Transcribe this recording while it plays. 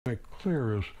Make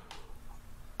clear is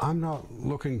I'm not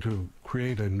looking to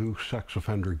create a new sex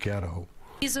offender ghetto.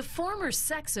 He's a former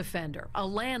sex offender, a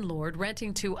landlord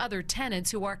renting to other tenants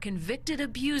who are convicted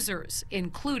abusers,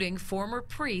 including former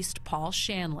priest Paul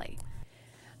Shanley.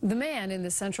 The man in the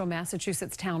central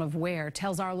Massachusetts town of Ware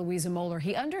tells our Louisa Moller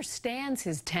he understands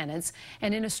his tenants,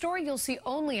 and in a story you'll see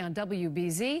only on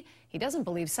WBZ, he doesn't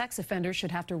believe sex offenders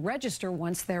should have to register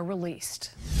once they're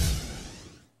released.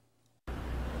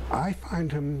 I find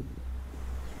him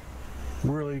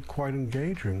really quite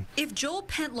engaging. If Joel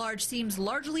Pentlarge seems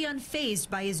largely unfazed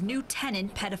by his new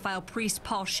tenant, pedophile priest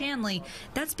Paul Shanley,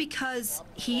 that's because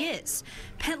he is.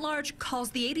 Pentlarge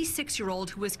calls the 86-year-old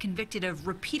who was convicted of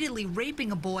repeatedly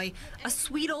raping a boy a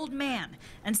sweet old man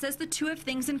and says the two have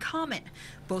things in common.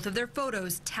 Both of their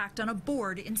photos tacked on a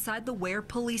board inside the Ware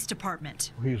Police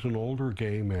Department. He's an older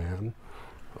gay man,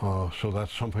 so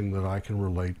that's something that I can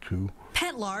relate to.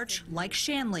 Pentlarge, like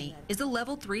Shanley, is a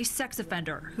level 3 sex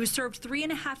offender who served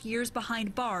 3.5 years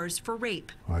behind bars for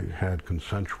rape. I had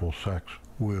consensual sex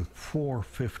with 4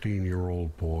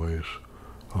 15-year-old boys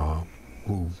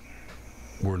who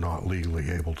were not legally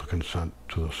able to consent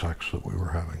to the sex that we were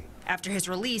having. After his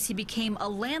release, he became a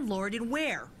landlord in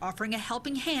Ware, offering a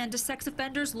helping hand to sex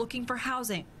offenders looking for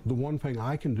housing. The one thing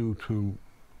I can do to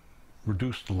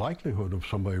reduce the likelihood of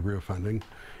somebody reoffending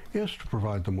is to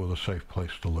provide them with a safe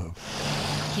place to live.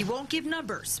 He won't give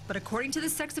numbers, but according to the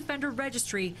Sex Offender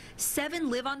Registry, 7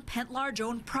 live on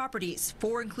Pentlarge-owned properties,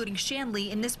 4 including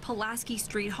Shanley in this Pulaski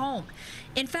Street home.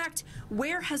 In fact,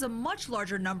 Ware has a much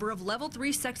larger number of level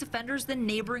 3 sex offenders than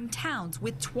neighboring towns,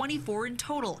 with 24 in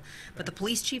total. But the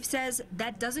police chief says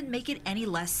that doesn't make it any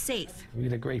less safe. We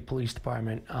had a great police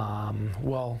department,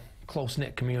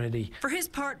 close-knit community. For his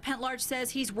part, Pentlarge says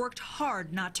he's worked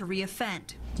hard not to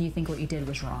reoffend. Do you think what you did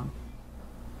was wrong?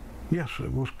 Yes, it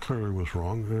clearly was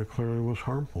wrong. It clearly was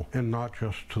harmful. And not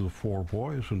just to the 4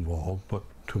 boys involved, but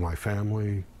to my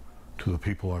family, to the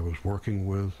people I was working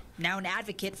with. Now an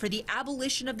advocate for the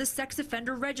abolition of the Sex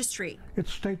Offender Registry.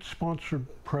 It's state-sponsored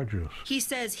prejudice. He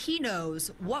says he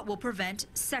knows what will prevent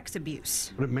sex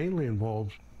abuse. But it mainly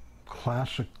involves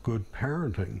classic good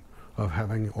parenting, of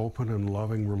having open and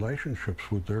loving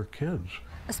relationships with their kids.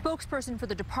 A spokesperson for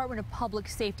the Department of Public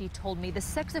Safety told me the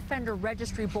Sex Offender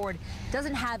Registry Board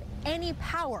doesn't have any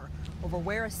power over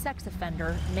where a sex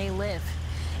offender may live.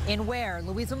 In Ware,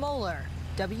 Louisa Moller,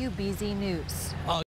 WBZ News.